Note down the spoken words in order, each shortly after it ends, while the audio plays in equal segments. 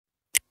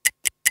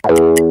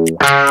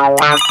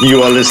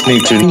You are listening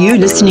to. You're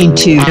listening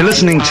to. You're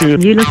listening to.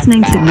 You're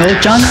listening to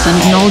Noel Johnson.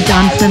 Noel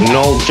Johnson.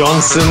 Noel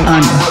Johnson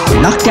On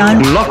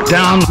Lockdown.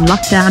 Lockdown.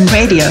 Lockdown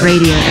Radio.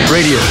 Radio.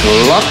 Radio.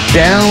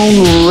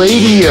 Lockdown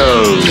Radio.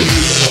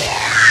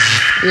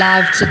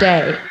 Live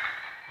today.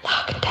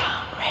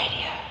 Lockdown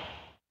Radio.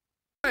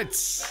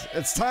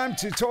 It's time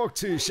to talk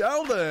to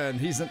Sheldon.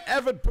 He's an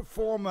avid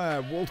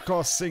performer,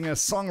 world-class singer,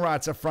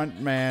 songwriter,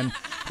 frontman,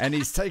 and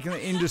he's taken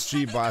the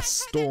industry by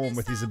storm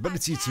with his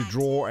ability to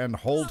draw and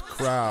hold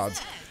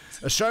crowds.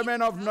 A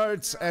showman of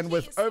note, and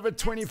with over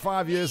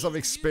 25 years of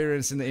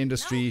experience in the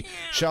industry,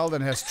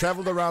 Sheldon has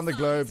traveled around the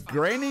globe,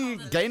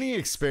 gaining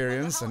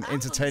experience and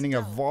entertaining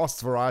a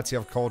vast variety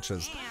of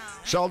cultures.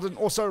 Sheldon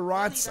also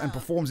writes and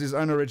performs his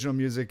own original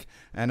music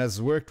and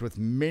has worked with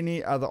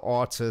many other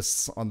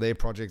artists on their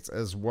projects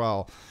as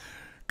well.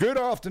 Good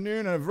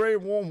afternoon and a very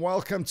warm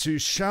welcome to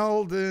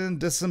Sheldon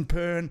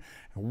Pern.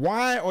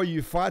 Why are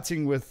you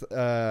fighting with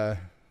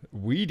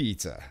Weed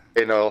Eater?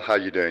 Hey Noel, how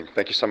you doing?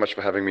 Thank you so much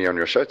for having me on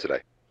your show today.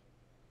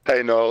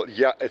 Hey Noel,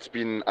 yeah, it's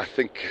been, I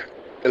think,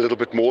 a little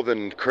bit more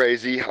than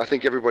crazy. I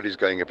think everybody's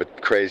going a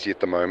bit crazy at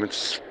the moment.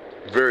 It's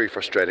very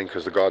frustrating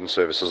because the garden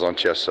services aren't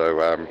here,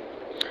 so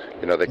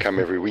they come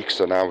every week.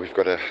 So now we've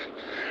got to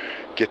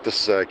get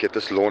this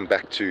lawn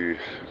back to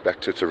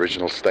its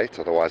original state.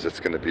 Otherwise,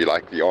 it's going to be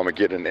like the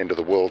Armageddon, end of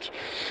the world,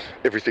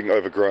 everything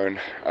overgrown.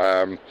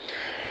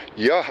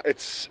 Yeah,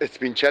 it's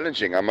been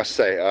challenging, I must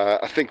say.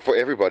 I think for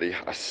everybody,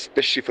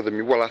 especially for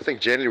I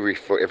think generally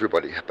for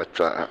everybody, but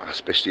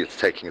especially it's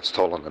taking its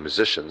toll on the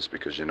musicians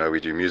because, we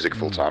do music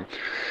full time.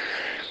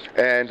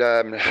 And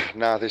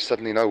now there's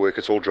suddenly no work,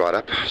 it's all dried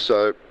up.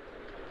 So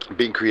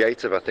being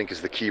creative, I think,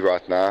 is the key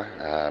right now.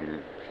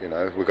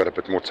 We've got a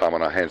bit more time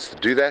on our hands to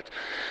do that.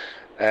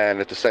 And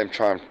at the same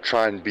time,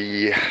 try and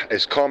be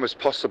as calm as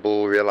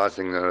possible,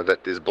 realizing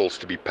that there's bills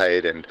to be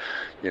paid and,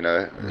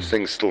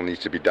 things still need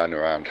to be done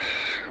around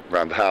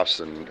the house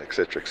and et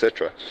cetera, et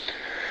cetera.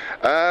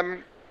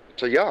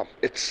 So yeah,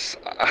 it's,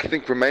 I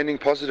think, remaining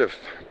positive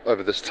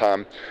over this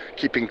time,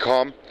 keeping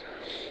calm,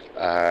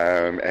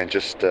 and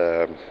just,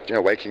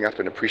 waking up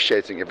and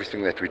appreciating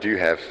everything that we do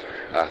have,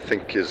 I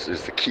think is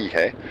the key,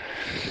 hey?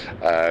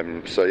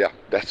 So yeah,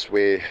 that's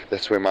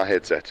where my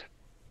head's at.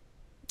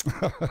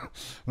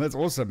 That's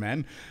awesome,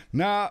 man.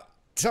 Now,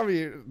 tell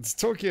me,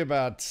 talking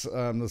about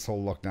this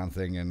whole lockdown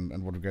thing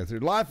and what we go through.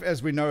 Life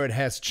as we know it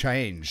has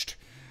changed,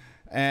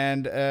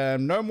 and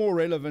no more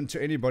relevant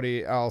to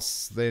anybody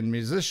else than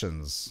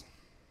musicians.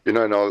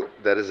 No,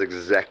 that is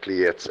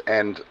exactly it.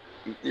 And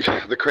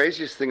the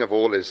craziest thing of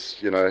all is,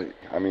 I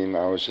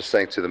was just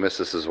saying to the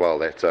missus as well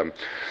that,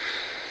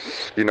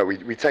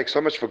 we take so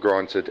much for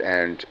granted,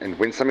 and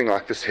when something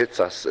like this hits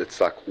us,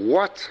 it's like,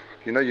 what?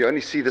 You only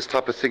see this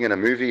type of thing in a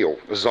movie or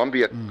a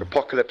zombie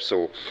apocalypse,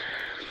 or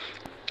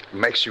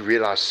makes you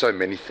realize so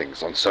many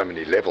things on so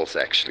many levels,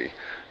 actually.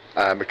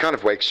 It kind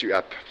of wakes you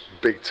up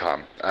big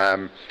time.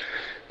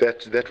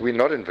 That we're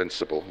not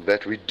invincible,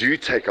 that we do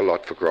take a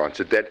lot for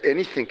granted, that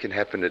anything can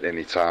happen at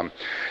any time,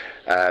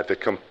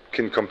 that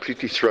can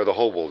completely throw the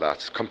whole world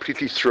out,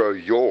 completely throw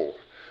your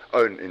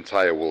own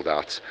entire world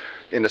out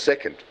in a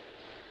second.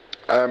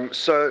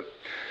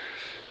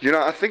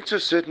 I think to a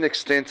certain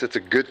extent it's a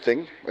good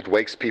thing. It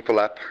wakes people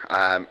up.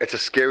 It's a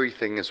scary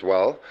thing as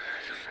well.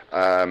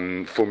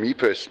 For me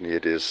personally,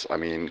 it is.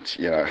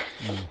 The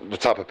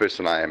type of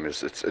person I am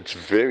is it's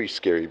very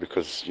scary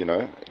because,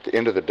 at the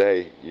end of the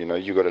day,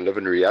 you got to live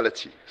in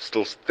reality.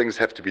 Still, things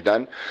have to be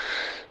done.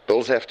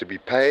 Bills have to be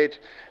paid.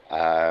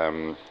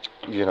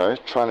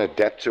 Trying to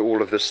adapt to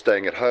all of this,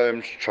 staying at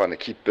home, trying to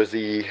keep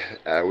busy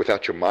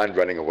without your mind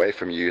running away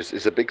from you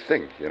is a big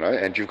thing,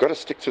 and you've got to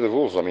stick to the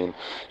rules.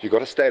 You've got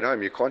to stay at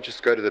home. You can't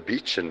just go to the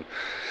beach, and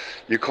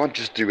you can't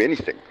just do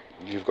anything.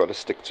 You've got to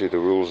stick to the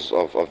rules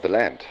of the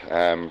land.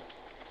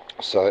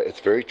 So it's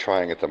very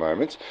trying at the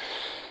moment.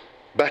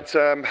 But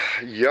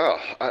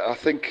I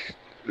think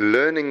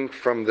learning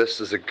from this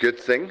is a good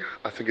thing.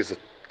 I think it's a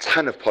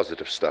ton of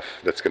positive stuff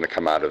that's going to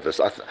come out of this.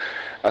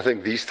 I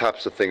think these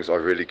types of things are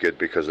really good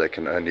because they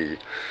can only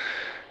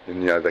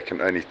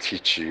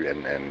teach you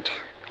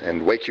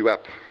and wake you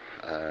up.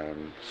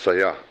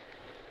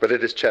 But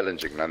it is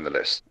challenging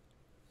nonetheless.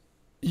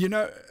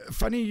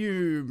 Funny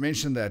you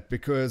mentioned that,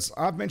 because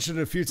I've mentioned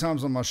it a few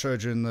times on my show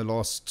during the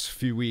last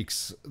few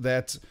weeks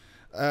that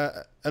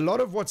a lot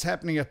of what's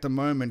happening at the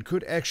moment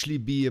could actually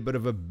be a bit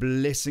of a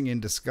blessing in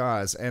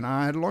disguise. And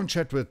I had a long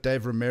chat with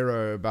Dave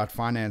Romero about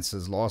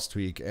finances last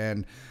week,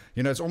 and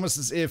it's almost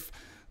as if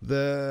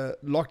the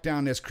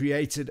lockdown has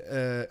created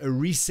a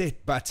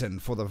reset button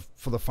for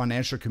the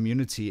financial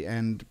community,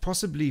 and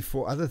possibly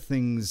for other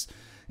things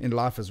in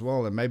life as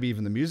well, and maybe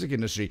even the music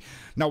industry.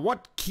 Now,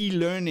 what key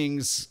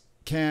learnings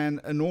can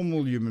a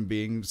normal human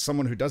being,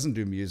 someone who doesn't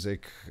do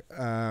music,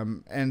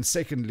 and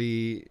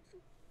secondly,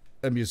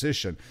 a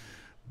musician,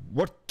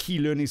 what key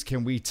learnings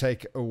can we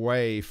take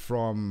away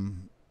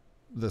from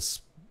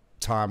this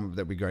time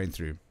that we're going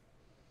through?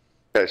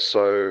 Okay,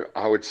 so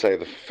I would say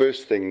the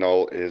first thing,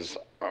 Noel, is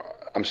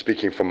I'm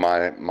speaking from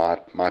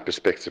my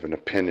perspective and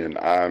opinion.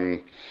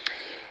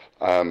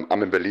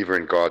 I'm a believer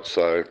in God,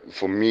 so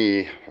for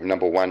me,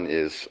 number one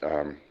is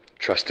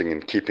trusting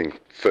and keeping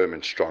firm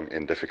and strong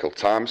in difficult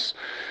times.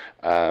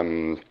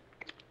 And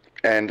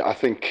I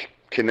think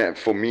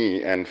for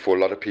me and for a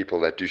lot of people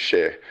that do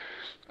share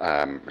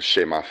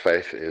my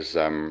faith is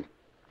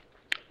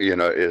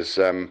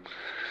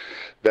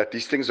that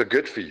these things are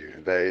good for you.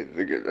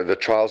 The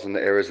trials and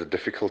the errors, the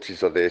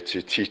difficulties are there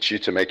to teach you,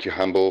 to make you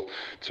humble,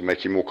 to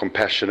make you more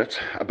compassionate.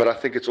 But I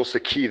think it's also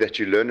key that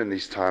you learn in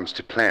these times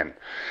to plan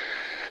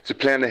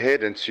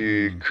ahead and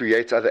to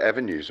create other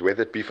avenues,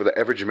 whether it be for the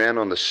average man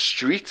on the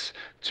street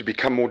to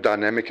become more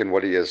dynamic in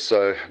what he is.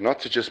 So not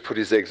to just put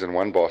his eggs in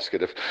one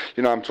basket.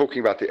 I'm talking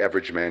about the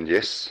average man,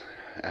 yes,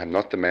 and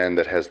not the man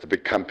that has the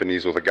big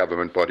companies or the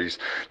government bodies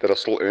that are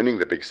still earning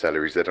the big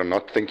salaries, that are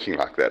not thinking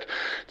like that.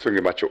 Talking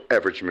about your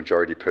average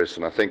majority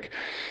person. I think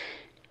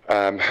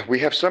we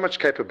have so much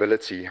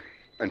capability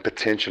and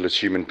potential as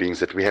human beings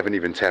that we haven't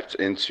even tapped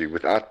into,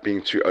 without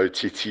being too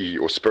OTT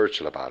or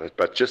spiritual about it.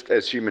 But just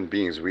as human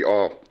beings, we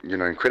are,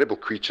 incredible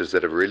creatures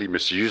that have really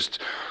misused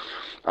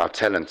our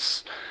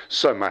talents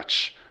so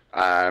much,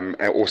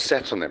 or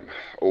sat on them,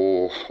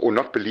 or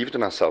not believed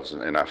in ourselves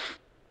enough.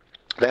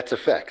 That's a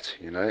fact,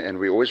 and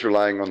we're always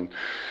relying on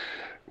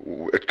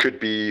it could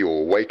be,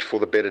 or wait for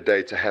the better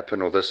day to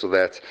happen, or this or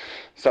that.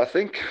 So I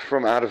think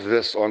from out of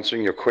this,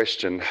 answering your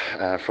question,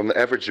 from the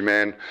average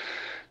man,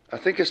 I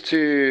think is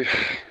to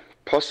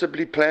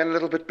possibly plan a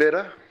little bit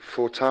better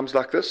for times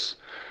like this,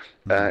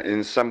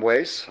 in some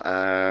ways.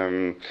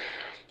 Find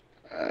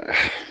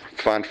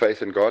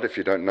faith in God if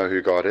you don't know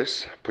who God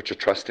is. Put your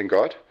trust in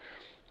God.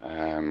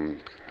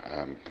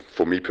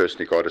 For me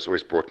personally, God has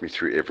always brought me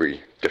through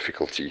every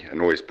difficulty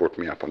and always brought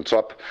me up on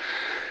top.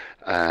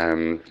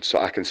 So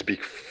I can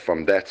speak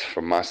from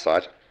my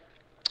side.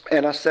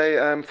 And I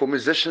say, for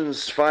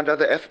musicians, find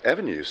other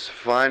avenues.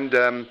 Find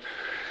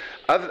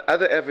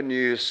other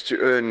avenues to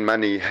earn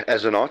money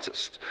as an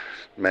artist.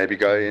 Maybe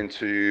go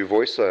into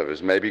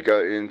voiceovers. Maybe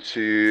go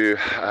into,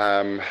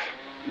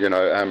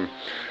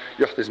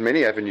 there's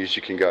many avenues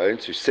you can go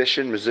into.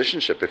 Session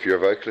musicianship, if you're a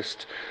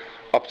vocalist.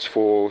 Opt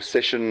for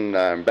session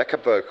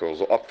backup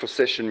vocals, or opt for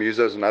session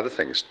musos and other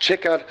things.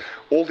 Check out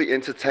all the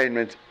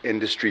entertainment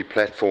industry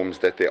platforms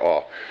that there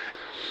are.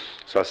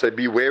 So I say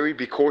be wary,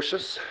 be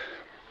cautious,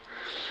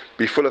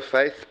 be full of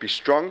faith, be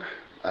strong.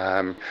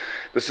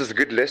 This is a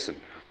good lesson.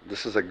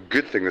 This is a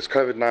good thing. This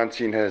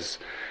COVID-19 has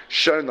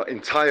shown the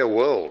entire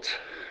world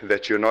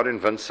that you're not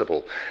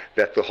invincible,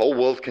 that the whole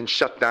world can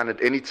shut down at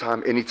any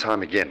time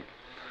again.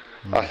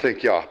 I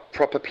think,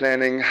 proper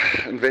planning,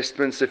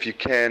 investments, if you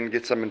can,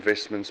 get some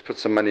investments, put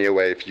some money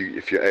away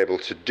if you're able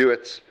to do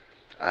it.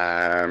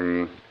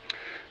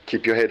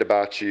 Keep your head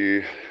about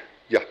you.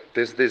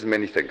 There's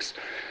many things.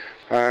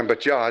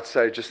 But I'd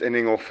say just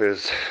ending off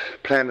is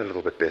plan a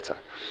little bit better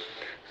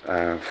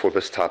for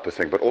this type of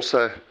thing. But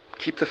also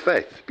keep the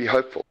faith, be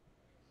hopeful.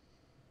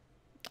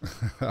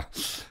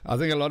 I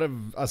think a lot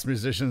of us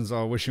musicians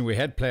are wishing we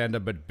had planned a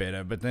bit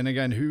better, but then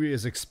again, who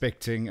is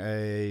expecting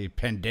a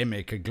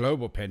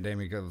global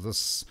pandemic of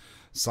this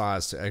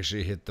size to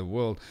actually hit the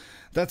world?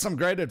 That's some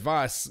great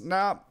advice.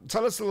 Now,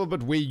 tell us a little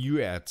bit where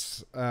you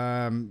at.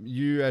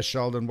 You as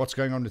Sheldon, what's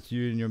going on with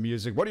you and your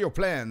music? What are your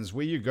plans?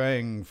 Where are you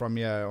going from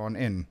here on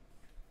in?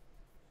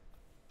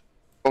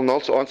 Well,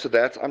 Noel, to answer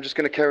that, I'm just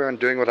going to carry on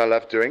doing what I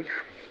love doing.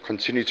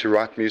 Continue to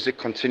write music,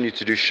 continue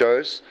to do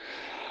shows.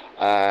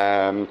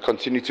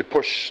 Continue to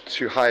push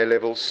to higher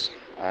levels,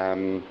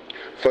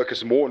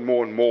 focus more and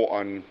more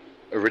on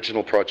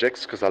original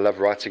projects, because I love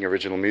writing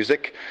original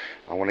music.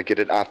 I want to get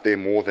it out there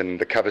more than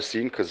the cover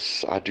scene,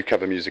 because I do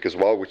cover music as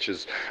well, which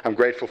is I'm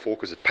grateful for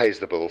because it pays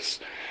the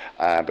bills.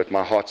 But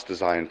my heart's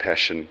desire and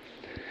passion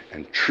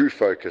and true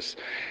focus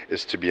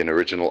is to be an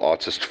original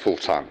artist full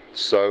time.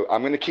 So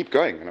I'm going to keep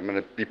going, and I'm going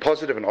to be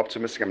positive and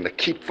optimistic. I'm going to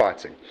keep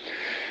fighting.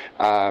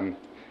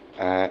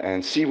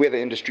 And see where the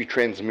industry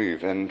trends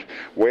move and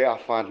where I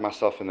find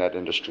myself in that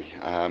industry.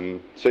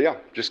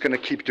 Just going to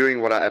keep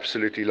doing what I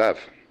absolutely love.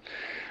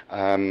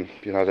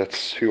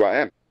 That's who I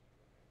am.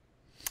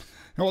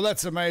 Well,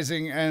 that's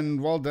amazing, and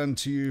well done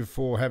to you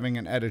for having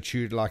an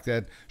attitude like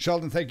that.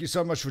 Sheldon, thank you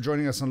so much for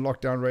joining us on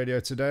Lockdown Radio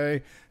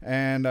today,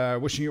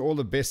 and wishing you all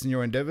the best in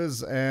your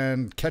endeavors,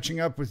 and catching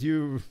up with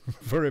you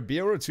for a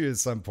beer or two at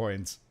some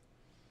point.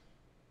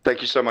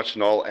 Thank you so much,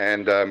 Noel,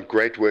 and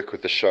great work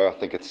with the show. I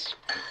think it's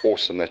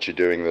awesome that you're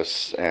doing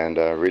this and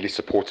really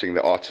supporting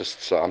the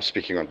artists. So I'm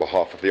speaking on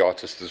behalf of the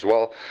artists as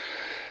well.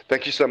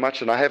 Thank you so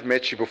much, and I have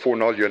met you before,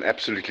 Noel. You're an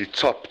absolutely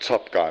top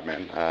guy,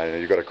 man.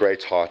 You've got a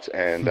great heart,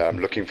 and I'm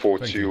looking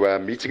forward to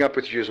meeting up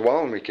with you as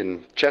well, and we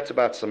can chat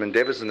about some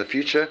endeavors in the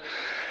future.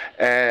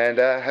 And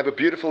have a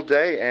beautiful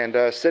day,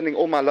 and sending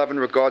all my love and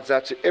regards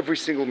out to every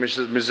single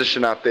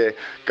musician out there.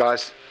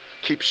 Guys,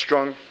 keep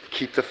strong,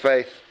 keep the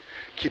faith.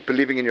 Keep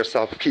believing in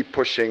yourself, keep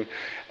pushing,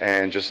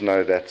 and just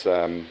know that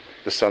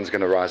the sun's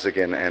going to rise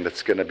again, and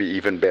it's going to be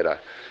even better,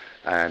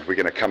 and we're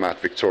going to come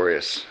out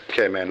victorious.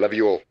 Okay, man, love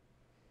you all.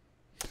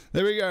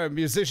 There we go,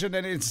 musician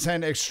and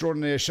entertainer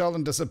extraordinaire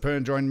Sheldon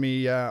Pern joined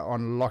me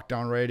on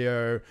Lockdown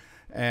Radio,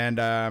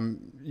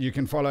 And you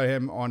can follow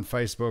him on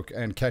Facebook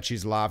and catch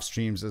his live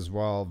streams as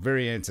well.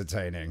 Very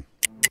entertaining.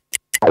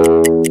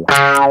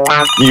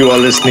 You are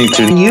listening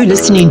to You're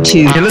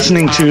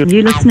listening to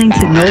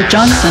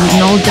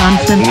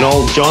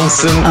Noel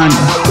Johnson on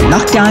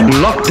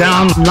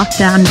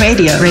Lockdown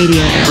Radio.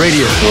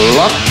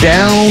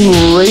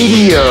 Lockdown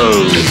Radio.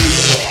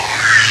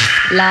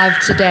 Live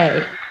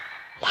today.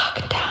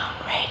 Lockdown.